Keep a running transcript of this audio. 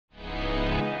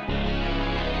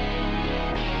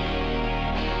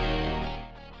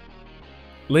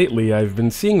Lately, I've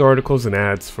been seeing articles and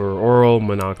ads for oral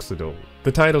minoxidil.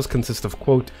 The titles consist of,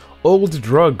 quote, "old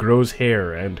drug grows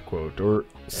hair," end quote, or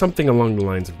something along the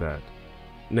lines of that.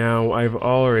 Now, I've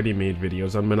already made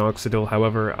videos on minoxidil,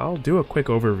 however, I'll do a quick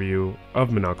overview of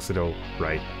minoxidil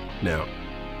right now.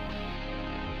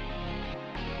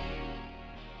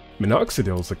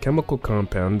 Minoxidil is a chemical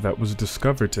compound that was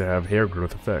discovered to have hair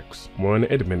growth effects. When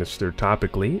administered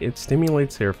topically, it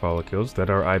stimulates hair follicles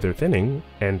that are either thinning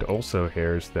and also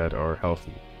hairs that are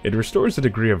healthy. It restores a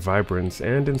degree of vibrance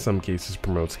and in some cases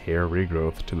promotes hair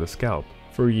regrowth to the scalp.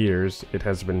 For years, it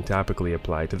has been topically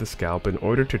applied to the scalp in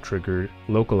order to trigger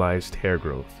localized hair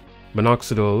growth.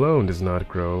 Minoxidil alone does not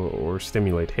grow or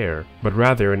stimulate hair, but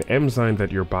rather an enzyme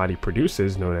that your body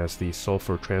produces known as the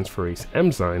sulfur transferase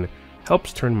enzyme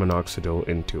helps turn minoxidil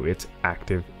into its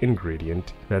active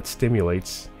ingredient that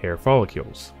stimulates hair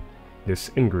follicles.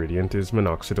 This ingredient is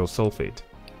minoxidil sulfate.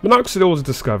 Minoxidil was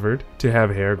discovered to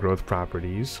have hair growth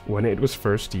properties when it was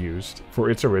first used for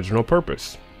its original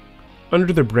purpose.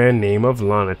 Under the brand name of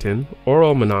Loniten,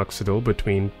 oral minoxidil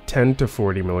between 10 to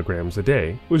 40 milligrams a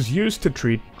day was used to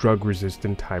treat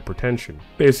drug-resistant hypertension.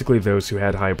 Basically, those who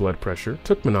had high blood pressure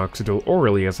took minoxidil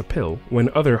orally as a pill when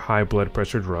other high blood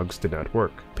pressure drugs did not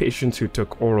work. Patients who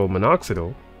took oral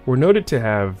minoxidil were noted to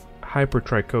have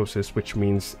hypertrichosis, which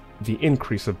means the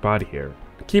increase of body hair.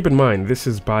 Keep in mind, this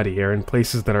is body hair in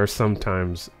places that are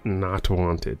sometimes not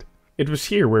wanted. It was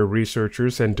here where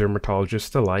researchers and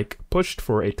dermatologists alike pushed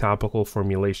for a topical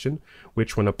formulation,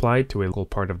 which when applied to a local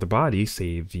part of the body,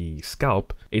 say the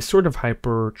scalp, a sort of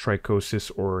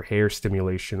hypertrichosis or hair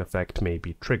stimulation effect may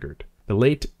be triggered. The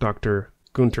late Dr.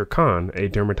 Guinter Kahn, a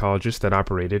dermatologist that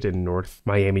operated in North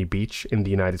Miami Beach in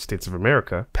the United States of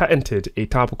America, patented a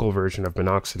topical version of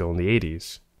minoxidil in the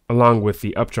 80s, along with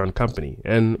the Upjohn Company,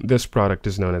 and this product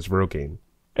is known as Rogaine.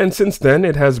 And since then,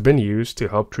 it has been used to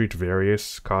help treat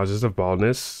various causes of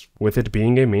baldness, with it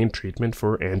being a main treatment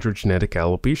for androgenetic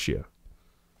alopecia.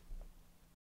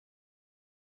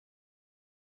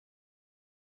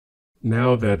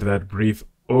 Now that that brief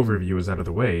overview is out of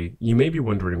the way, you may be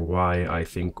wondering why I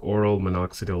think oral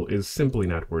minoxidil is simply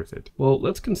not worth it. Well,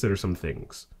 let's consider some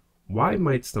things. Why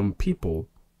might some people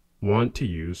want to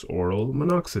use oral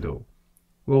minoxidil?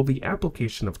 Well, the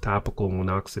application of topical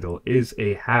minoxidil is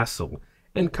a hassle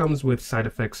and comes with side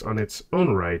effects on its own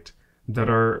right that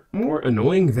are more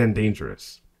annoying than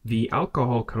dangerous. The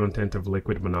alcohol content of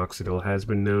liquid minoxidil has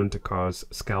been known to cause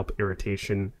scalp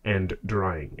irritation and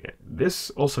drying. This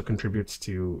also contributes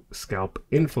to scalp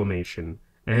inflammation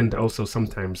and also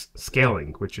sometimes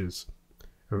scaling, which is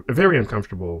a very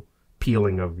uncomfortable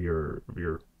peeling of your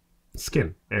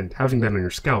skin. And having that on your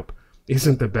scalp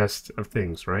isn't the best of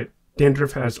things, right?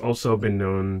 Dandruff has also been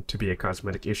known to be a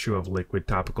cosmetic issue of liquid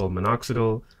topical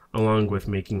minoxidil, along with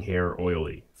making hair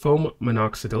oily. Foam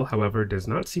minoxidil, however, does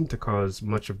not seem to cause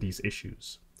much of these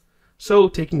issues. So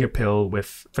taking a pill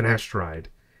with finasteride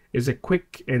is a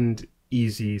quick and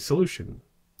easy solution.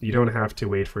 You don't have to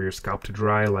wait for your scalp to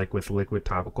dry like with liquid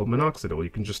topical minoxidil. You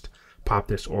can just pop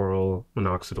this oral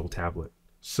minoxidil tablet.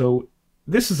 So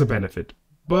this is a benefit,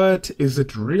 but is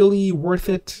it really worth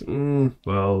it?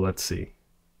 Well, let's see.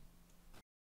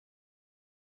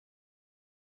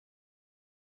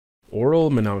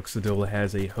 Oral minoxidil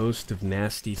has a host of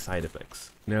nasty side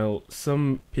effects. Now,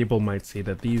 some people might say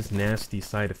that these nasty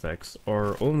side effects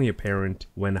are only apparent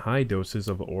when high doses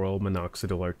of oral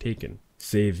minoxidil are taken,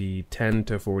 say the 10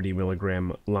 to 40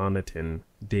 milligram Loniten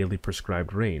daily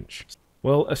prescribed range.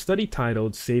 Well, a study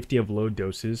titled Safety of Low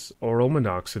Doses Oral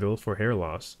Minoxidil for Hair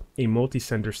Loss, a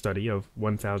multicenter study of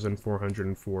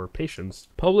 1,404 patients,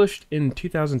 published in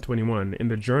 2021 in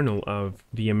the Journal of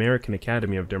the American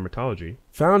Academy of Dermatology,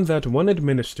 found that when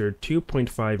administered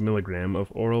 2.5 milligram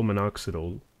of oral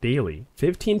minoxidil daily,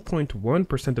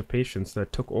 15.1% of patients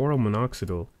that took oral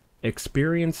minoxidil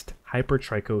experienced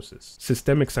hypertrichosis.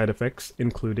 Systemic side effects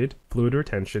included fluid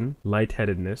retention,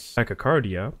 lightheadedness,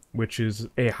 tachycardia, which is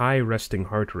a high resting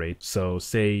heart rate. So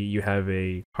say you have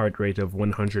a heart rate of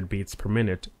 100 beats per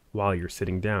minute while you're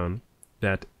sitting down.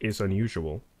 That is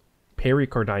unusual.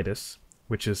 Pericarditis,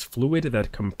 which is fluid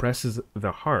that compresses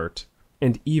the heart,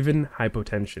 and even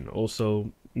hypotension,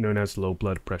 also known as low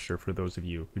blood pressure for those of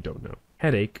you who don't know.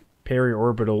 Headache,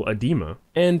 periorbital edema,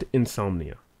 and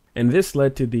insomnia. And this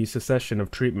led to the cessation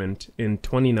of treatment in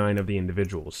 29 of the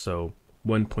individuals, so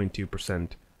 1.2%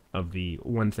 of the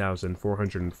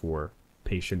 1,404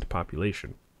 patient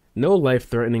population. No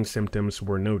life-threatening symptoms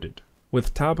were noted.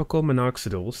 With topical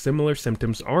minoxidil, similar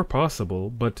symptoms are possible,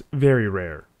 but very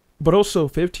rare. But also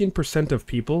 15% of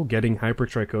people getting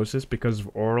hypertrichosis because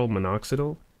of oral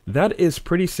minoxidil, that is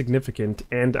pretty significant,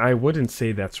 and I wouldn't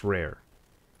say that's rare.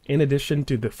 in addition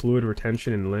to the fluid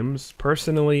retention in limbs,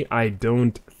 personally, I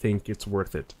don't think it's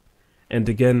worth it. And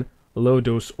again,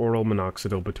 low-dose oral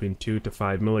minoxidil between 2 to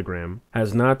 5 mg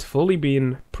has not fully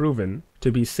been proven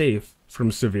to be safe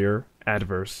from severe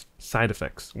adverse side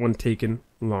effects when taken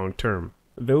long-term.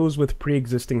 Those with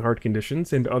pre-existing heart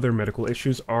conditions and other medical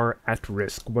issues are at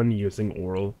risk when using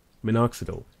oral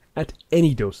minoxidil at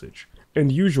any dosage,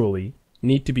 and usually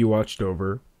need to be watched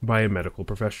over by a medical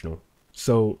professional.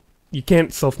 So you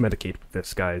can't self-medicate with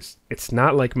this, guys. It's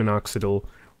not like minoxidil,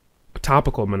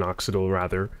 topical minoxidil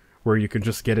rather, where you can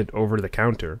just get it over the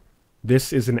counter.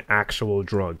 This is an actual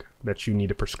drug that you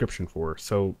need a prescription for,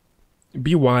 so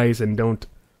be wise and don't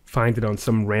find it on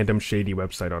some random shady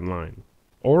website online.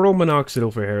 Oral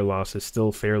minoxidil for hair loss is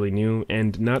still fairly new,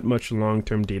 and not much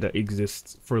long-term data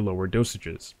exists for lower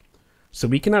dosages. So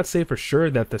we cannot say for sure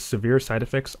that the severe side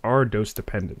effects are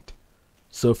dose-dependent.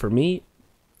 So for me,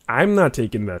 I'm not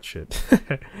taking that shit.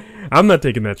 I'm not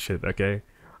taking that shit, okay?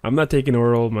 I'm not taking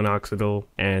oral minoxidil,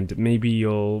 and maybe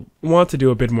you'll want to do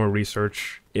a bit more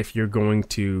research if you're going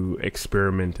to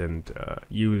experiment and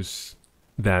use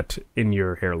that in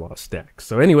your hair loss stack.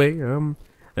 So anyway,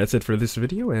 that's it for this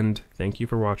video, and thank you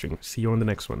for watching. See you on the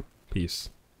next one. Peace.